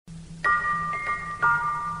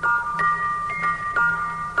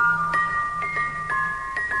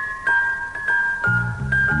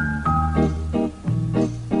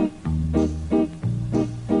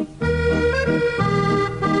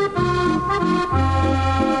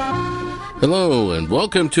Hello and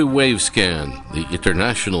welcome to Wavescan, the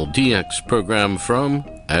international DX program from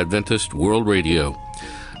Adventist World Radio.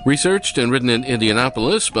 Researched and written in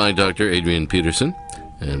Indianapolis by Dr. Adrian Peterson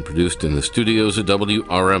and produced in the studios of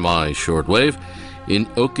WRMI Shortwave in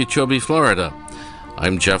Okeechobee, Florida.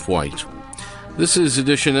 I'm Jeff White. This is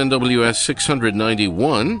edition NWS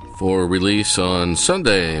 691 for release on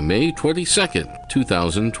Sunday, May 22nd,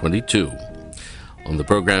 2022. On the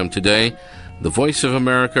program today, the Voice of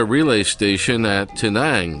America relay station at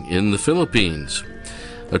Tinang in the Philippines,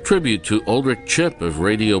 a tribute to Ulrich Chip of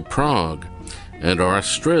Radio Prague, and our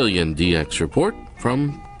Australian DX report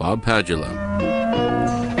from Bob Padula.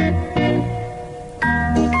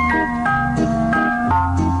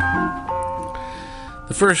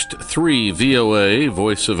 The first three VOA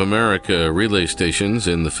Voice of America relay stations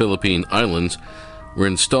in the Philippine Islands were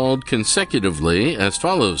installed consecutively as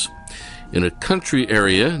follows: in a country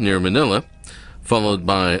area near Manila, followed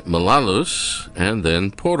by Malolos, and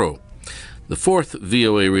then Poro. The fourth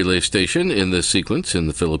VOA relay station in this sequence in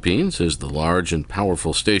the Philippines is the large and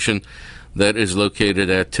powerful station that is located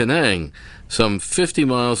at Tinang, some 50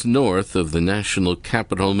 miles north of the national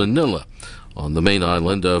capital Manila, on the main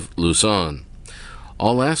island of Luzon.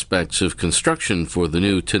 All aspects of construction for the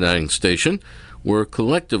new Tinang station were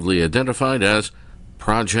collectively identified as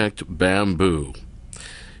Project Bamboo.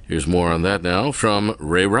 Here's more on that now from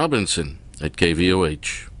Ray Robinson at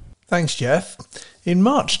KVOH. Thanks, Jeff. In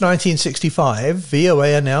March 1965,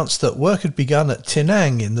 VOA announced that work had begun at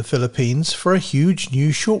Tinang in the Philippines for a huge new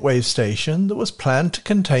shortwave station that was planned to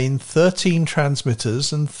contain 13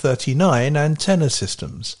 transmitters and 39 antenna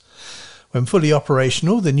systems. When fully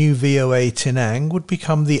operational, the new VOA Tinang would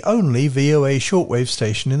become the only VOA shortwave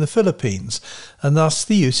station in the Philippines, and thus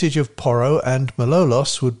the usage of Poro and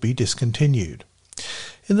Malolos would be discontinued.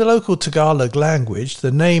 In the local Tagalog language,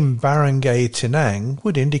 the name Barangay Tinang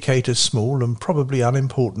would indicate a small and probably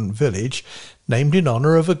unimportant village named in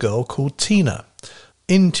honour of a girl called Tina.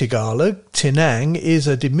 In Tagalog, Tinang is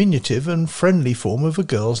a diminutive and friendly form of a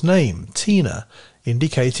girl's name, Tina,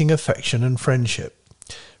 indicating affection and friendship.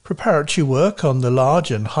 Preparatory work on the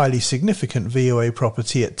large and highly significant VOA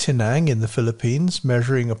property at Tinang in the Philippines,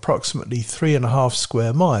 measuring approximately 3.5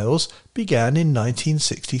 square miles, began in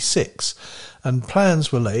 1966, and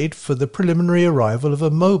plans were laid for the preliminary arrival of a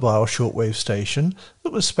mobile shortwave station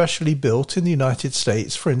that was specially built in the United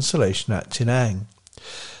States for installation at Tinang.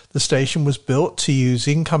 The station was built to use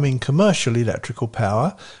incoming commercial electrical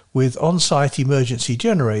power with on-site emergency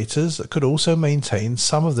generators that could also maintain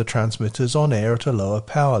some of the transmitters on air at a lower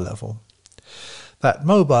power level. That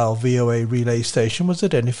mobile VOA relay station was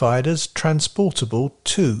identified as Transportable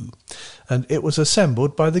 2, and it was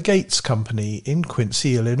assembled by the Gates Company in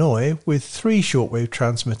Quincy, Illinois, with 3 shortwave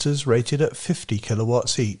transmitters rated at 50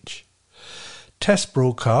 kilowatts each. Test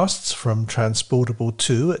broadcasts from Transportable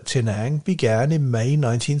 2 at Tinang began in May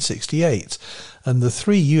 1968, and the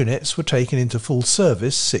 3 units were taken into full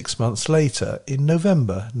service 6 months later, in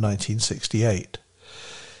November 1968.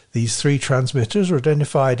 These 3 transmitters are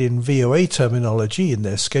identified in VOA terminology in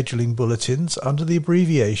their scheduling bulletins under the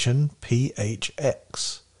abbreviation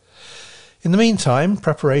PHX. In the meantime,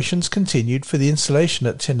 preparations continued for the installation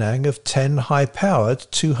at Tinang of 10 high-powered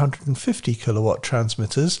 250 kilowatt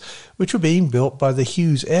transmitters, which were being built by the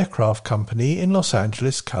Hughes Aircraft Company in Los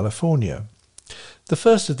Angeles, California. The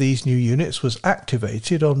first of these new units was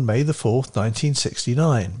activated on May 4,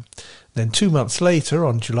 1969. Then 2 months later,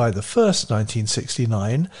 on July 1,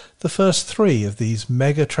 1969, the first 3 of these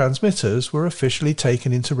mega transmitters were officially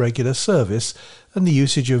taken into regular service, and the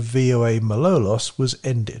usage of VOA Malolos was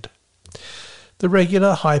ended. The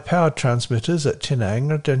regular high-powered transmitters at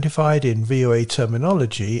Tinang are identified in VOA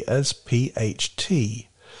terminology as PHT.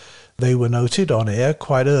 They were noted on air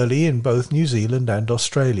quite early in both New Zealand and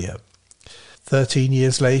Australia. 13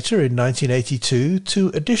 years later, in 1982, 2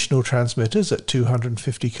 additional transmitters at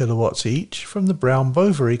 250 kilowatts each from the Brown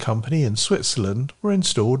Boveri Company in Switzerland were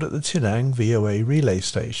installed at the Tinang VOA relay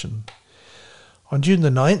station. On June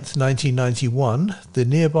 9, 1991, the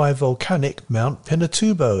nearby volcanic Mount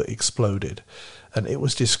Pinatubo exploded, and it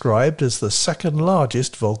was described as the second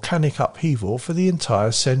largest volcanic upheaval for the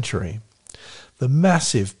entire century. The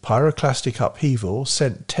massive pyroclastic upheaval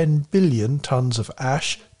sent 10 billion tons of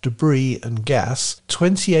ash, debris and gas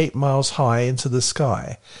 28 miles high into the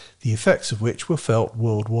sky, the effects of which were felt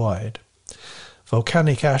worldwide.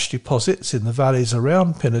 Volcanic ash deposits in the valleys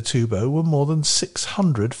around Pinatubo were more than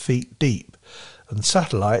 600 feet deep, and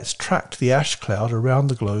satellites tracked the ash cloud around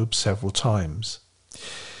the globe several times.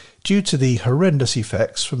 Due to the horrendous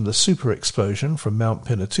effects from the super explosion from Mount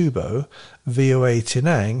Pinatubo, VOA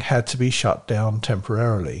Tinang had to be shut down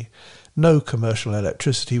temporarily. No commercial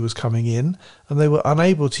electricity was coming in, and they were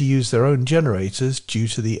unable to use their own generators due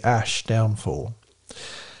to the ash downfall.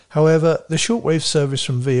 However, the shortwave service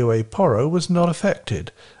from VOA Poro was not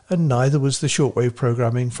affected, and neither was the shortwave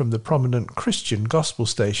programming from the prominent Christian gospel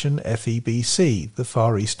station FEBC, the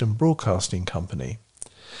Far Eastern Broadcasting Company.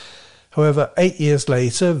 However, 8 years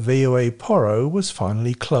later, VOA Poro was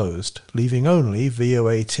finally closed, leaving only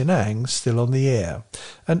VOA Tinang still on the air,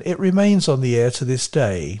 and it remains on the air to this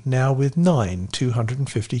day, now with 9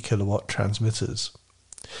 250-kilowatt transmitters.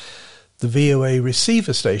 The VOA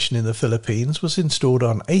receiver station in the Philippines was installed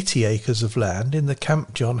on 80 acres of land in the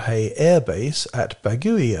Camp John Hay Air Base at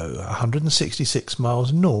Baguio, 166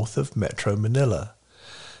 miles north of Metro Manila.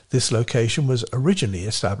 This location was originally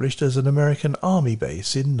established as an American Army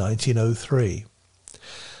base in 1903.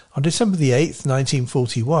 On December 8,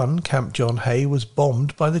 1941, Camp John Hay was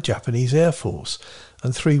bombed by the Japanese Air Force,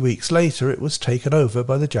 and 3 weeks later it was taken over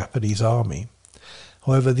by the Japanese Army.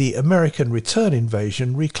 However, the American return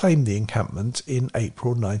invasion reclaimed the encampment in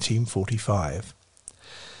April 1945.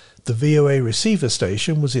 The VOA receiver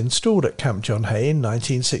station was installed at Camp John Hay in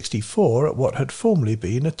 1964 at what had formerly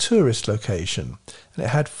been a tourist location, and it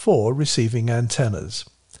had 4 receiving antennas.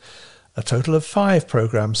 A total of 5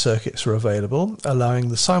 program circuits were available, allowing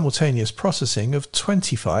the simultaneous processing of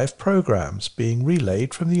 25 programs being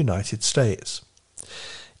relayed from the United States.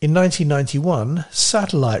 In 1991,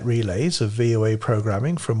 satellite relays of VOA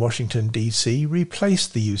programming from Washington, D.C.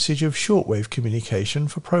 replaced the usage of shortwave communication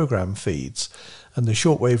for program feeds, and the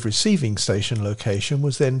shortwave receiving station location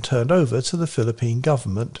was then turned over to the Philippine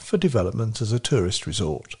government for development as a tourist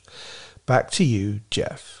resort. Back to you,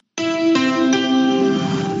 Jeff.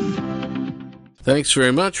 Thanks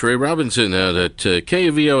very much, Ray Robinson out at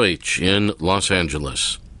KVOH in Los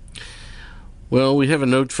Angeles. Well, we have a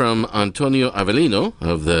note from Antonio Avelino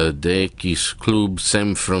of the DX Club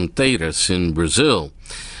Sem Fronteiras in Brazil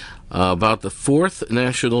about the 4th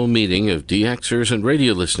National Meeting of DXers and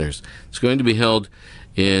radio listeners. It's going to be held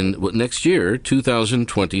in next year,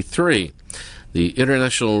 2023. The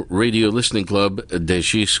International Radio Listening Club,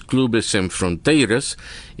 DX Club Sem Fronteiras,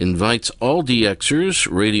 invites all DXers,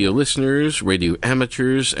 radio listeners, radio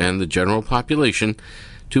amateurs, and the general population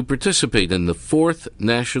to participate in the 4th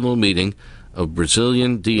National Meeting of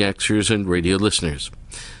Brazilian DXers and radio listeners.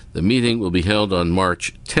 The meeting will be held on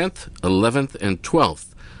March 10th, 11th, and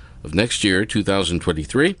 12th of next year,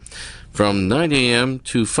 2023, from 9 a.m.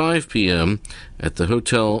 to 5 p.m. at the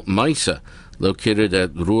Hotel Maisa, located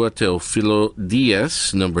at Rua Teofilo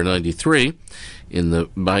Dias, number 93, in the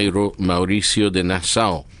Bairro Mauricio de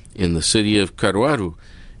Nassau, in the city of Caruaru,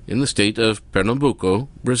 in the state of Pernambuco,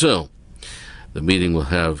 Brazil. The meeting will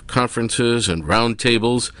have conferences and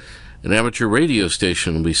roundtables. An amateur radio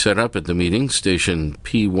station will be set up at the meeting, station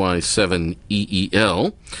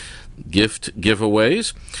PY7EEL. Gift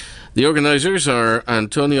giveaways. The organizers are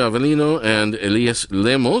Antonio Avelino and Elias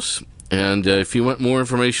Lemos. And if you want more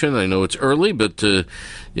information, I know it's early, but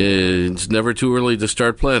it's never too early to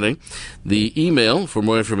start planning. The email for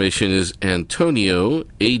more information is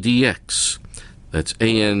AntonioADX. That's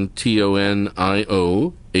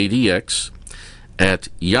ANTONIO ADX at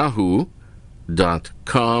yahoo.com.br.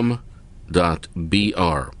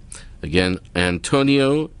 Again,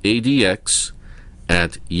 AntonioADX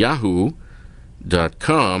at yahoo.com.br.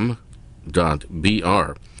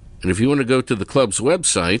 And if you want to go to the club's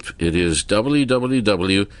website, it is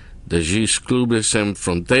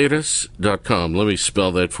www.dxclubesemfronteiras.com. Let me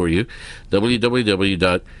spell that for you.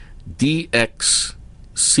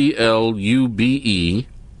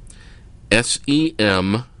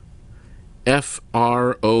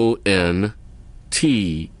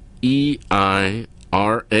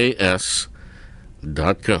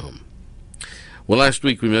 Well, last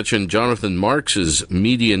week we mentioned Jonathan Marks's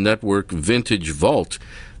Media Network Vintage Vault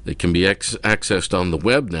that can be accessed on the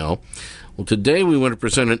web now. Well, today we want to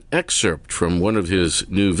present an excerpt from one of his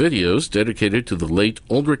new videos dedicated to the late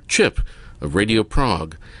Ulrich Chip of Radio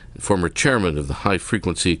Prague, former chairman of the High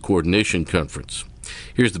Frequency Coordination Conference.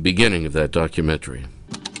 Here's the beginning of that documentary.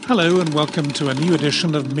 Hello and welcome to a new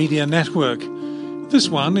edition of Media Network. This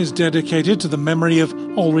one is dedicated to the memory of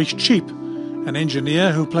Ulrich Chip, an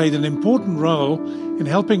engineer who played an important role in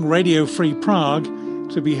helping Radio Free Prague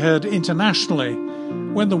to be heard internationally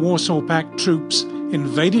when the Warsaw Pact troops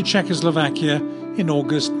invaded Czechoslovakia in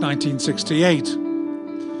August 1968.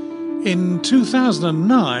 In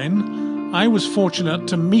 2009, I was fortunate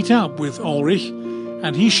to meet up with Ulrich,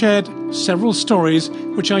 and he shared several stories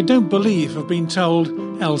which I don't believe have been told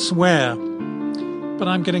elsewhere. but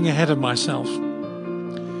I'm getting ahead of myself.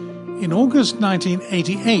 In August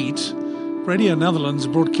 1988, Radio Netherlands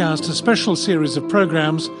broadcast a special series of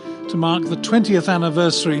programs to mark the 20th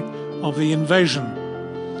anniversary of the invasion.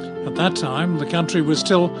 At that time, the country was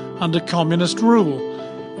still under communist rule,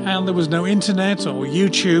 and there was no internet or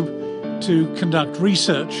YouTube to conduct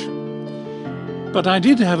research. But I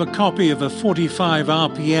did have a copy of a 45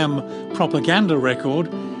 RPM propaganda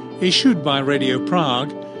record issued by Radio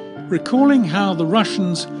Prague, recalling how the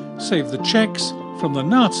Russians saved the Czechs from the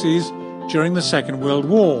Nazis during the Second World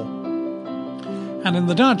War. And in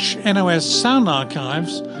the Dutch NOS sound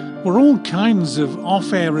archives were all kinds of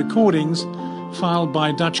off-air recordings filed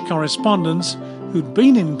by Dutch correspondents who'd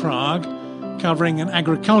been in Prague covering an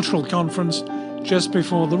agricultural conference just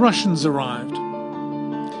before the Russians arrived.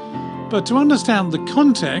 But to understand the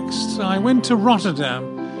context, I went to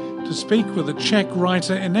Rotterdam to speak with a Czech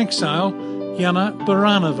writer in exile, Jana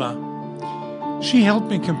Baranova. She helped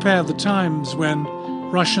me compare the times when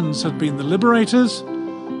Russians had been the liberators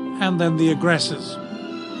and then the aggressors.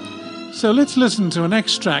 So let's listen to an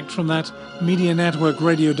extract from that Media Network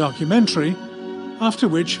radio documentary, after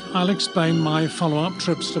which I'll explain my follow-up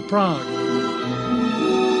trips to Prague.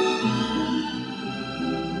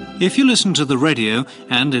 If you listen to the radio,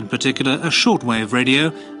 and in particular a shortwave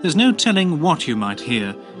radio, there's no telling what you might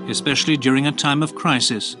hear, especially during a time of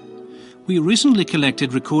crisis. We recently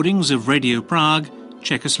collected recordings of Radio Prague,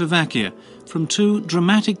 Czechoslovakia, from two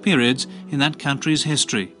dramatic periods in that country's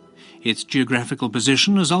history. Its geographical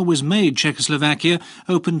position has always made Czechoslovakia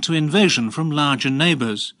open to invasion from larger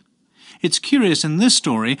neighbours. It's curious in this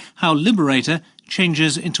story how liberator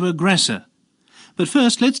changes into aggressor. But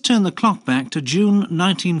first, let's turn the clock back to June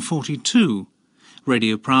 1942.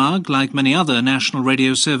 Radio Prague, like many other national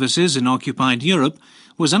radio services in occupied Europe,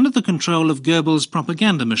 was under the control of Goebbels'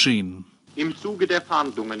 propaganda machine. Im Zuge der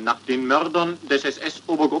Fahndungen nach den Mördern des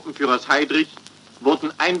SS-Obergruppenführers Heydrich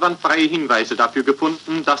wurden einwandfreie Hinweise dafür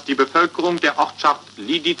gefunden, dass die Bevölkerung der Ortschaft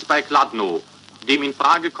Lidice bei Kladno dem in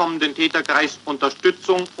Frage kommenden Täterkreis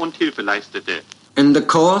Unterstützung und Hilfe leistete. In the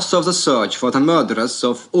course of the search for the murderers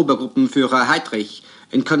of Obergruppenführer Heydrich,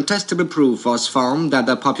 incontestable proof was found that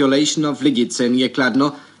the population of Lidice near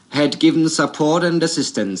Kladno had given support and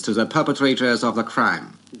assistance to the perpetrators of the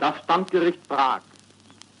crime. Das Standgericht Prag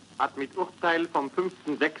hat mit Urteil vom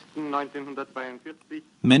 5.6.1942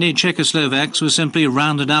 Many Czechoslovaks were simply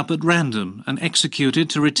rounded up at random and executed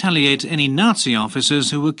to retaliate any Nazi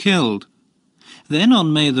officers who were killed. Then,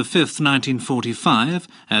 on May the 5th, 1945,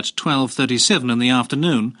 at 12:37 in the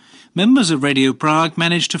afternoon, members of Radio Prague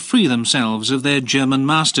managed to free themselves of their German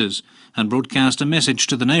masters and broadcast a message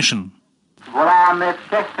to the nation. Voláme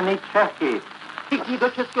všechny Čechy. Všichni do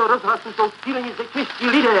Českého rozhlasu jsou cíleni ze čeští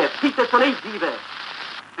lidé. Přijďte co nejdříve.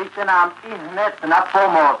 Přijďte nám ihned na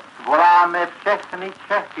pomoc. Voláme všechny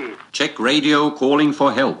Čechy. Czech radio calling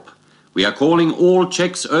for help. We are calling all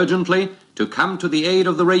Czechs urgently to come to the aid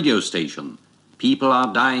of the radio station. People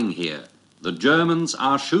are dying here. The Germans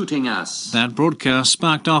are shooting us. That broadcast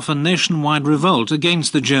sparked off a nationwide revolt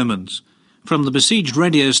against the Germans. From the besieged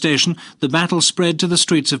radio station, the battle spread to the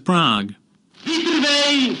streets of Prague.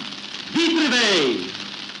 Vytrvej! Vytrvej!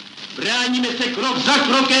 Bráníme se krok za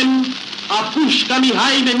krokem a puškami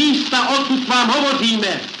hajme místa, odkud vám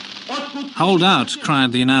hovoříme. Hold out,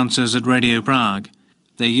 cried the announcers at Radio Prague.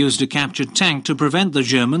 They used a captured tank to prevent the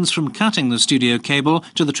Germans from cutting the studio cable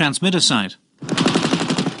to the transmitter site.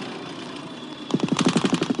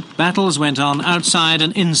 Battles went on outside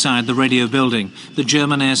and inside the radio building, the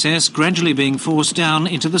German SS gradually being forced down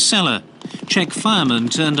into the cellar. Czech firemen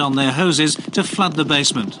turned on their hoses to flood the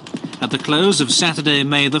basement. At the close of Saturday,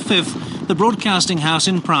 May the 5th, the broadcasting house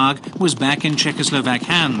in Prague was back in Czechoslovak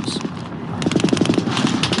hands.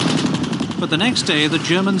 But the next day, the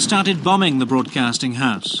Germans started bombing the broadcasting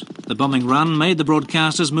house. The bombing run made the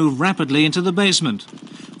broadcasters move rapidly into the basement.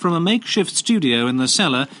 From a makeshift studio in the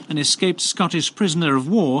cellar, an escaped Scottish prisoner of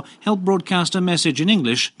war helped broadcast a message in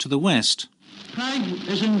English to the west. Prague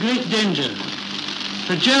is in great danger.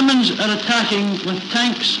 The Germans are attacking with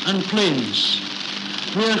tanks and planes.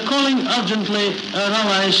 We are calling urgently our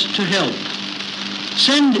allies to help.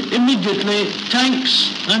 Send immediately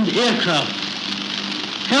tanks and aircraft.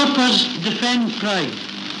 Help us defend Prague.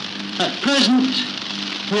 At present,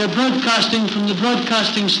 we are broadcasting from the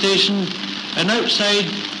broadcasting station, and outside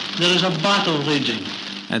there is a battle raging.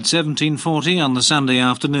 At 17:40 on the Sunday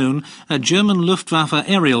afternoon, a German Luftwaffe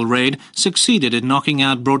aerial raid succeeded in knocking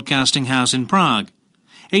out Broadcasting House in Prague.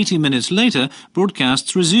 80 minutes later,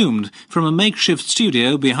 broadcasts resumed from a makeshift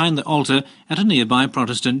studio behind the altar at a nearby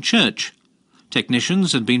Protestant church.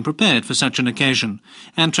 Technicians had been prepared for such an occasion,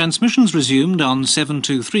 and transmissions resumed on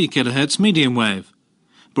 723 kHz medium wave.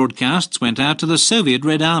 Broadcasts went out to the Soviet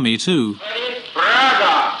Red Army too.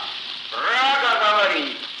 Praga! Praga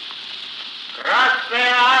говорит.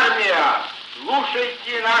 Красная армия,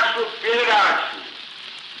 слушайте нашу передачу.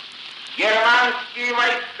 Германские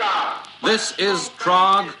войска. This is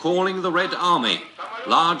Prague calling the Red Army.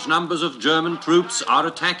 Large numbers of German troops are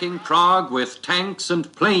attacking Prague with tanks and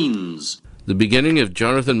planes. The beginning of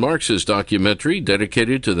Jonathan Marks's documentary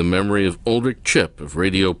dedicated to the memory of Ulrich Chipp of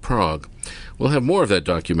Radio Prague. We'll have more of that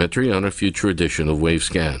documentary on a future edition of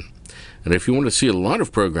Wavescan. And if you want to see a lot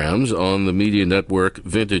of programs on the media network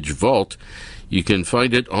Vintage Vault, you can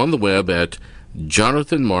find it on the web at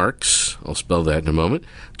Jonathan Marks, I'll spell that in a moment,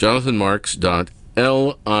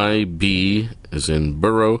 jonathanmarks.lib, as in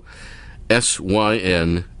burrow,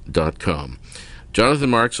 syn.com. Jonathan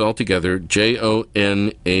Marks altogether,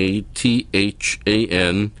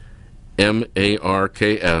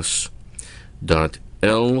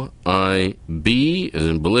 JONATHANMARKS.LIB, as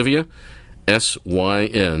in Bolivia,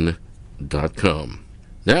 syn.com.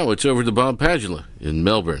 Now it's over to Bob Padula in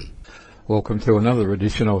Melbourne. Welcome to another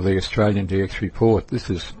edition of the Australian DX Report. This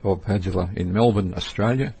is Bob Padula in Melbourne,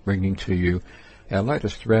 Australia, bringing to you our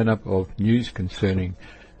latest roundup of news concerning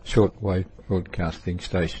shortwave broadcasting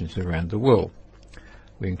stations around the world.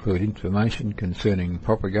 We include information concerning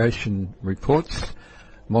propagation reports,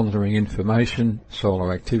 monitoring information,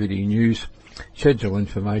 solar activity news, schedule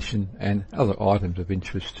information, and other items of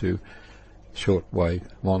interest to shortwave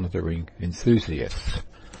monitoring enthusiasts.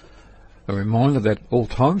 A reminder that all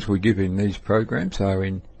times we give in these programs are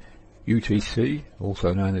in UTC,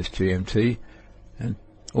 also known as GMT, and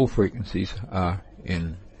all frequencies are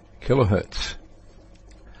in kilohertz.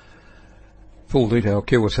 Full detailed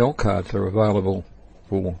QSL cards are available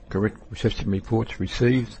for correct reception reports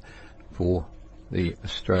received for the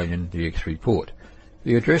Australian DX Report.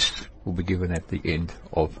 The address will be given at the end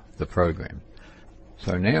of the program.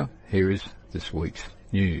 So now, here is this week's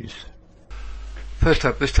news. First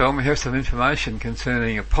up this time we have some information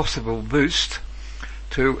concerning a possible boost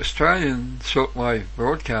to Australian shortwave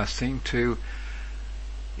broadcasting to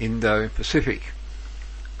Indo-Pacific.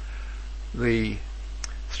 The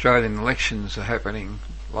Australian elections are happening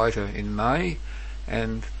later in May,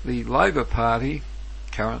 and the Labor Party,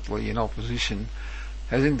 currently in opposition,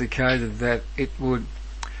 has indicated that it would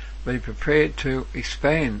be prepared to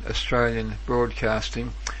expand Australian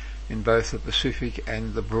broadcasting in both the Pacific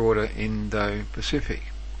and the broader Indo-Pacific,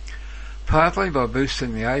 partly by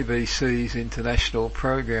boosting the ABC's international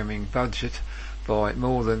programming budget by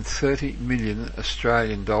more than 30 million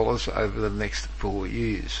Australian dollars over the next 4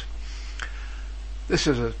 years. This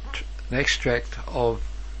is an extract of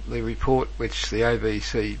the report which the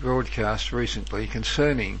ABC broadcast recently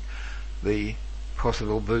concerning the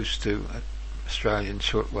possible boost to Australian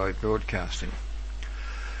shortwave broadcasting.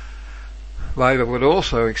 Labor would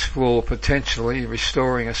also explore potentially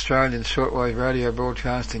restoring Australian shortwave radio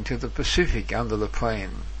broadcasting to the Pacific under the plan.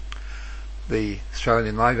 The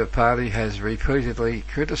Australian Labor Party has repeatedly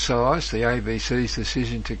criticised the ABC's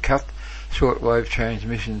decision to cut shortwave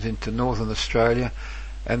transmissions into Northern Australia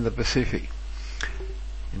and the Pacific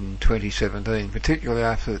in 2017, particularly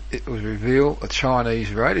after it was revealed a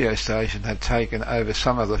Chinese radio station had taken over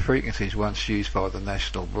some of the frequencies once used by the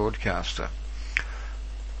national broadcaster.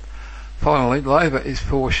 Finally, Labor is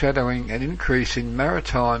foreshadowing an increase in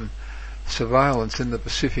maritime surveillance in the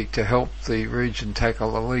Pacific to help the region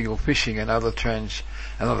tackle illegal fishing and other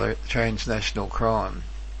transnational crime.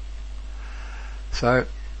 So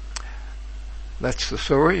that's the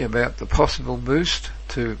story about the possible boost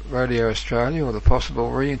to Radio Australia, or the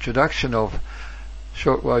possible reintroduction of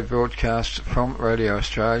shortwave broadcasts from Radio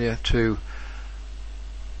Australia to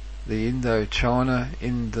the Indochina,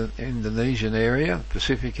 Indonesian area,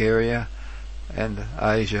 Pacific area, and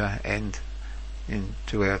Asia, and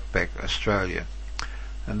into outback Australia.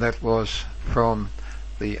 And that was from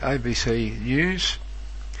the ABC News.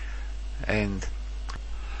 And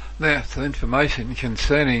now some information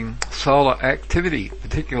concerning solar activity,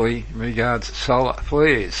 particularly in regards to solar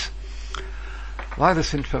flares.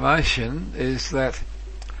 Latest information is that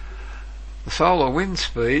the solar wind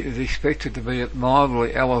speed is expected to be at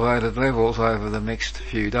mildly elevated levels over the next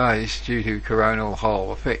few days due to coronal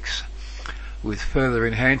hole effects, with further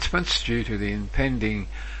enhancements due to the impending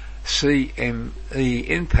CME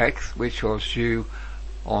impact, which was due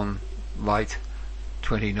on late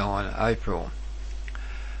 29 April.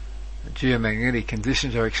 Geomagnetic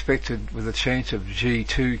conditions are expected with a chance of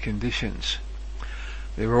G2 conditions.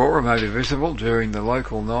 The aurora may be visible during the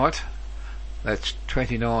local night, that's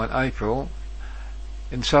 29 April,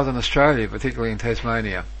 in southern Australia, particularly in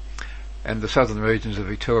Tasmania, and the southern regions of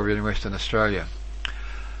Victoria and Western Australia.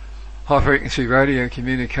 High-frequency radio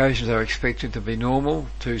communications are expected to be normal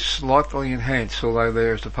to slightly enhanced, although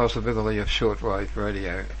there is the possibility of shortwave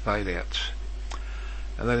radio fade-outs.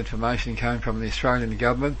 And that information came from the Australian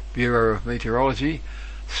Government, Bureau of Meteorology,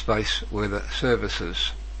 Space Weather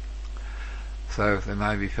Services. So there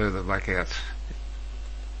may be further blackouts.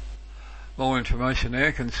 More information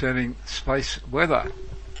now concerning space weather.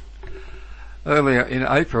 Earlier in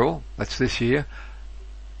April, that's this year,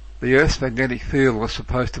 the Earth's magnetic field was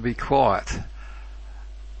supposed to be quiet.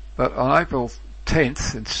 But on April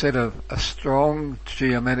 10th, instead of a strong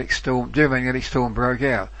geomagnetic storm broke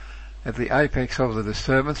out. At the apex of the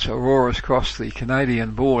disturbance, auroras crossed the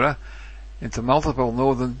Canadian border into multiple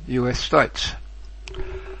northern US states.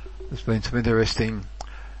 There's been some interesting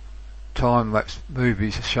time-lapse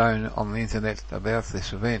movies shown on the internet about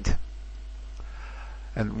this event.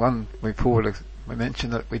 And one reporter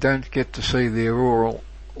mentioned that we don't get to see the aurora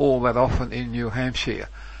all that often in New Hampshire,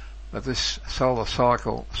 but this solar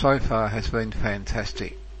cycle so far has been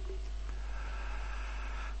fantastic.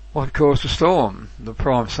 What caused the storm? The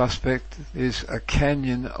prime suspect is a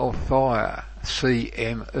canyon of fire,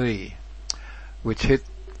 CME, which hit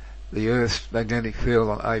the Earth's magnetic field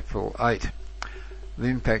on April 8. The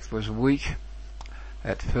impact was weak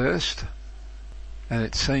at first, and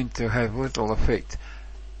it seemed to have little effect.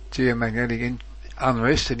 Geomagnetic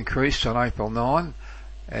unrest increased on April 9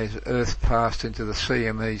 as Earth passed into the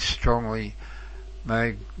CME's strongly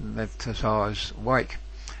magnetised wake.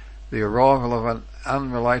 The arrival of an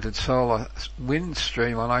unrelated solar wind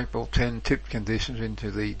stream on April 10 tipped conditions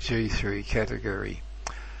into the G3 category,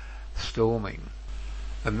 storming.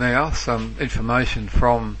 And now some information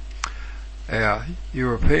from our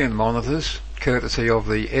European monitors, courtesy of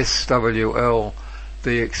the SWL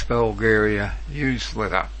DX Bulgaria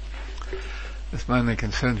newsletter. This mainly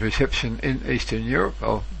concerns reception in Eastern Europe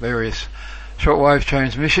of various shortwave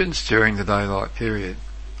transmissions during the daylight period.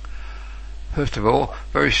 First of all,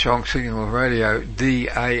 very strong signal of radio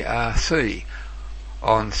DARC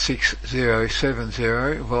on 6070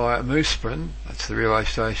 via Moosbrunn, that's the relay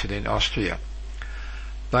station in Austria.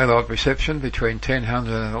 Daylight reception between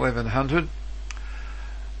 1000 and 1100.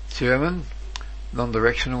 German,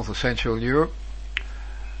 non-directional to Central Europe,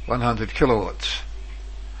 100 kilowatts.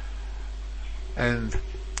 And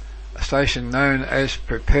a station known as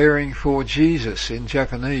Preparing for Jesus in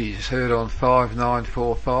Japanese, heard on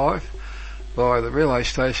 5945 by the relay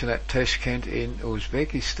station at Tashkent in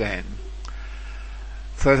Uzbekistan.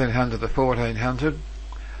 1300 to 1400,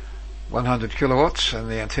 100 kilowatts, and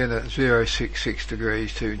the antenna 066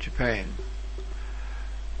 degrees to Japan.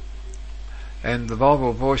 And the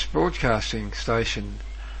Bible Voice Broadcasting Station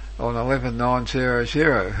on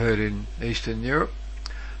 11900, heard in Eastern Europe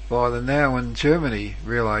by the Nauen, Germany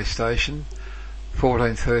relay station,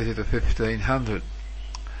 1430 to 1500.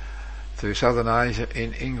 To Southern Asia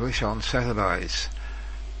in English on Saturdays,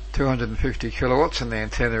 250 kilowatts, and the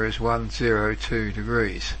antenna is 102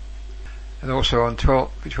 degrees. And also on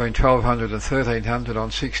between 1200 and 1300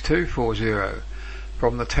 on 6240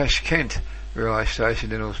 from the Tashkent relay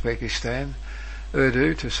station in Uzbekistan,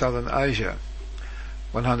 Urdu to Southern Asia,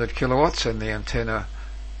 100 kilowatts, and the antenna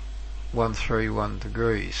 131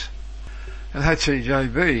 degrees. And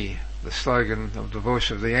HCJB, the slogan of the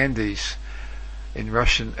Voice of the Andes in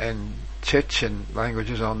Russian and Chechen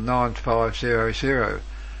languages on 9500,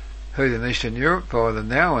 heard in Eastern Europe by the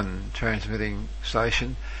Nauen transmitting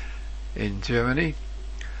station in Germany,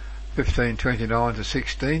 1529 to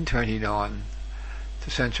 1629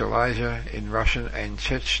 to Central Asia in Russian and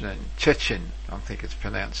Chechen, I think it's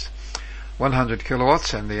pronounced, 100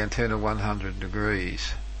 kilowatts, and the antenna 100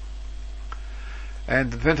 degrees.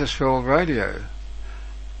 And Adventist World Radio,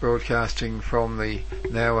 broadcasting from the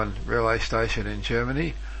Nauen relay station in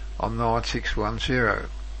Germany on 9610,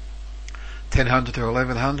 1000 to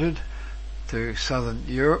 1100 to Southern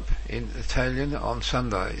Europe in Italian on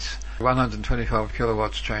Sundays, 125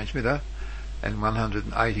 kilowatts transmitter and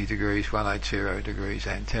 180 degrees, 180 degrees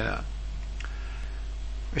antenna.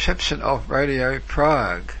 Reception of Radio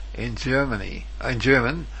Prague in German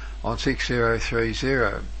on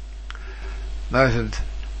 6030, noted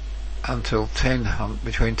until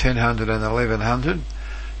between 1000 and 1100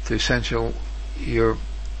 to Central Europe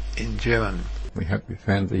in German. We hope you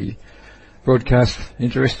found the broadcast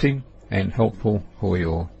interesting and helpful for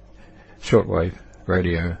your shortwave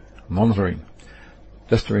radio monitoring.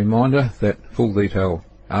 Just a reminder that full detail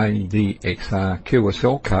ADXR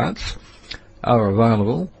QSL cards are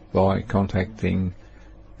available by contacting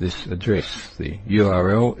this address. The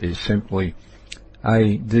URL is simply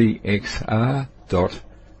adxr.org.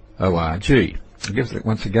 I'll give it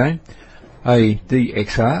once again,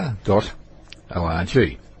 adxr.org.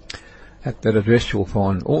 At that address you'll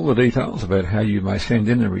find all the details about how you may send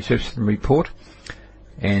in a reception report,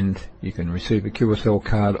 and you can receive a QSL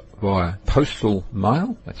card via postal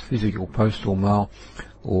mail, that's physical postal mail,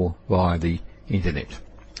 or via the internet.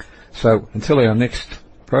 So until our next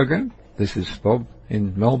program, this is Bob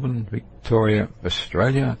in Melbourne, Victoria,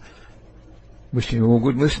 Australia, wishing you all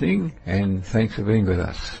good listening, and thanks for being with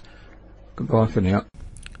us. Goodbye for now.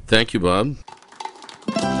 Thank you, Bob.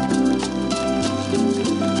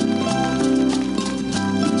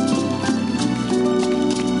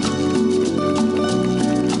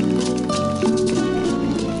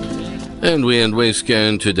 And we end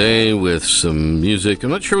Wavescan today with some music.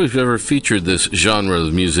 I'm not sure we've ever featured this genre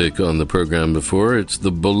of music on the program before. It's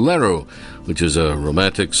the bolero, which is a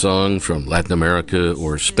romantic song from Latin America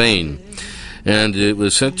or Spain. And it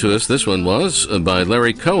was sent to us, this one was, by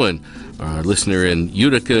Larry Cohen, our listener in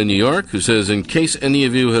Utica, New York, who says, in case any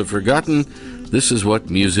of you have forgotten, this is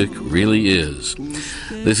what music really is.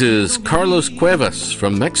 This is Carlos Cuevas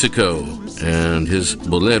from Mexico, and his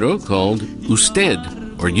bolero called Usted,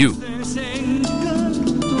 or You.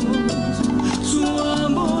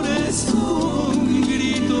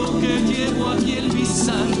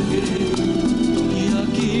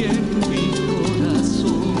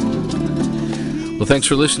 Well, thanks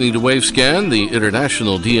for listening to Wavescan, the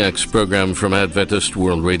international DX program from Adventist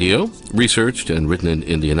World Radio, researched and written in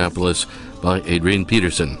Indianapolis by Adrian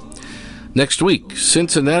Peterson. Next week,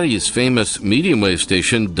 Cincinnati's famous medium wave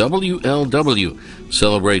station WLW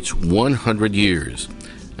celebrates 100 years,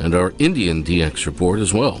 and our Indian DX report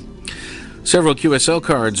as well. Several QSL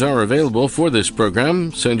cards are available for this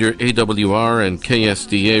program. Send your AWR and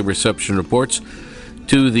KSDA reception reports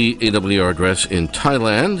to the AWR address in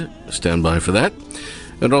Thailand. Stand by for that.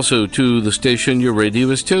 And also to the station your radio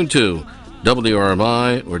is tuned to,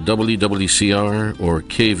 WRMI or WWCR or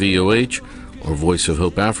KVOH or Voice of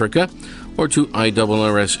Hope Africa, or to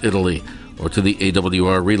IRRS Italy, or to the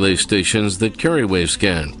AWR relay stations that carry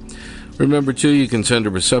Wavescan. Remember, too, you can send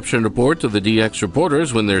a reception report to the DX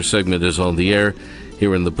reporters when their segment is on the air.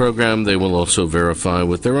 Here in the program, they will also verify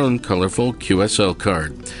with their own colorful QSL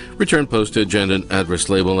card. Return postage and an address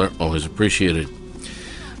label are always appreciated.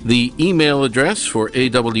 The email address for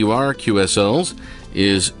AWR QSLs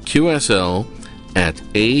is qsl@awr.org.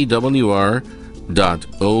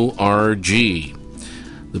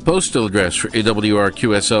 The postal address for AWR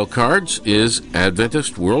QSL cards is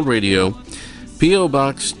Adventist World Radio, P.O.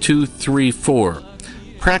 Box 234,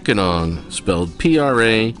 Prakanong, spelled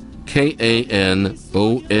Prakanong,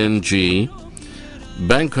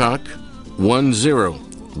 Bangkok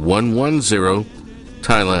 10110,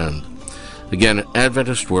 Thailand. Again,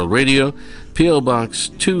 Adventist World Radio, P.O. Box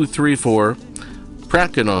 234,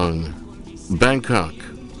 Prakanong, Bangkok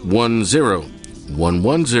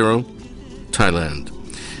 10110, Thailand.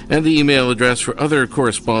 And the email address for other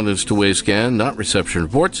correspondence to Wavescan, not reception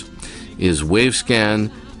reports, is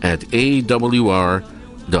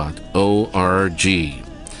wavescan@awr.org.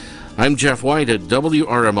 I'm Jeff White at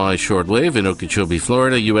WRMI Shortwave in Okeechobee,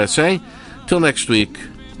 Florida, USA. Till next week,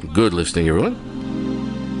 good listening, everyone.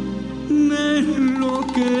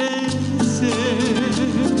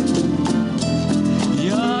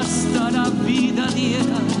 Ya está la vida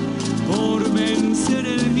dieta por vencer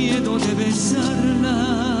el miedo de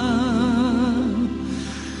besarla.